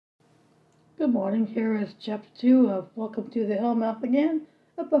Good morning, here is Chapter 2 of Welcome to the Hellmouth again,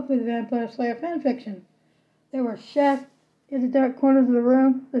 a Buffy the Vampire Slayer fanfiction. They were shacked in the dark corners of the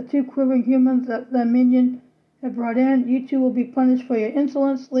room, the two quivering humans that the minion had brought in. You two will be punished for your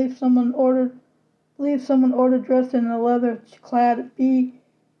insolence. Leave someone ordered dressed in a leather-clad bee,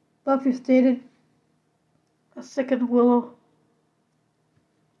 Buffy stated. A sickened Willow,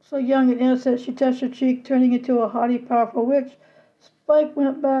 so young and innocent, she touched her cheek, turning into a haughty, powerful witch. Spike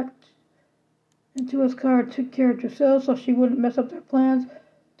went back into his car and took care of Drusilla so she wouldn't mess up their plans.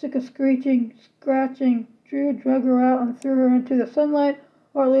 Took a scratching Drew, drug her out and threw her into the sunlight,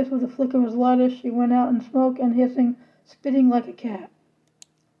 or at least with a flick of his lighter. She went out in smoke and hissing, spitting like a cat.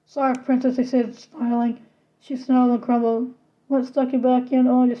 Sorry, Princess, he said, smiling. She snarled and crumbled. Went stuck it back in,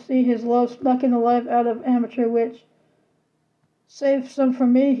 only to see his love smacking the life out of amateur witch. Save some for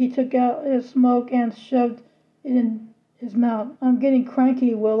me. He took out his smoke and shoved it in his mouth. I'm getting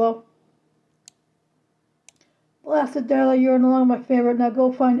cranky, Willow. Blasted darling, you're no longer my favorite. Now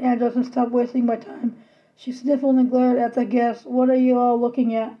go find Andros and stop wasting my time. She sniffled and glared at the guests. What are you all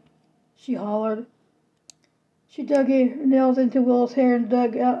looking at? She hollered. She dug her nails into Willow's hair and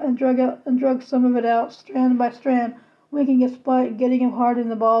drug some of it out, strand by strand, winking at Spike, getting him hard in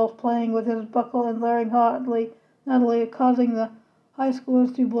the balls, playing with his buckle and glaring hotly, causing the high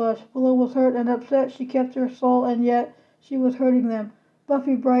schoolers to blush. Willow was hurt and upset. She kept her soul, and yet she was hurting them.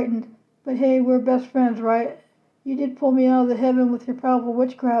 Buffy brightened. But hey, we're best friends, right? You did pull me out of the heaven with your powerful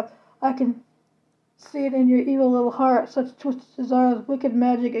witchcraft. I can see it in your evil little heart. Such twisted desires, wicked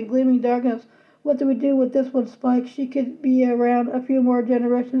magic, and gleaming darkness. What do we do with this one, Spike? She could be around a few more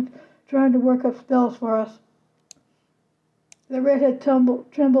generations trying to work up spells for us. The redhead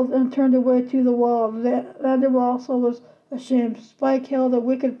trembled and turned away to the wall. Xander also was ashamed. Spike held a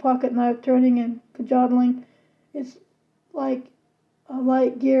wicked pocket knife, turning and cajoling. It's like a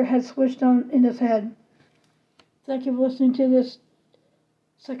light gear had switched on in his head. Thank you for listening to this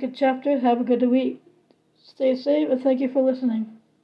second chapter. Have a good week. Stay safe, and thank you for listening.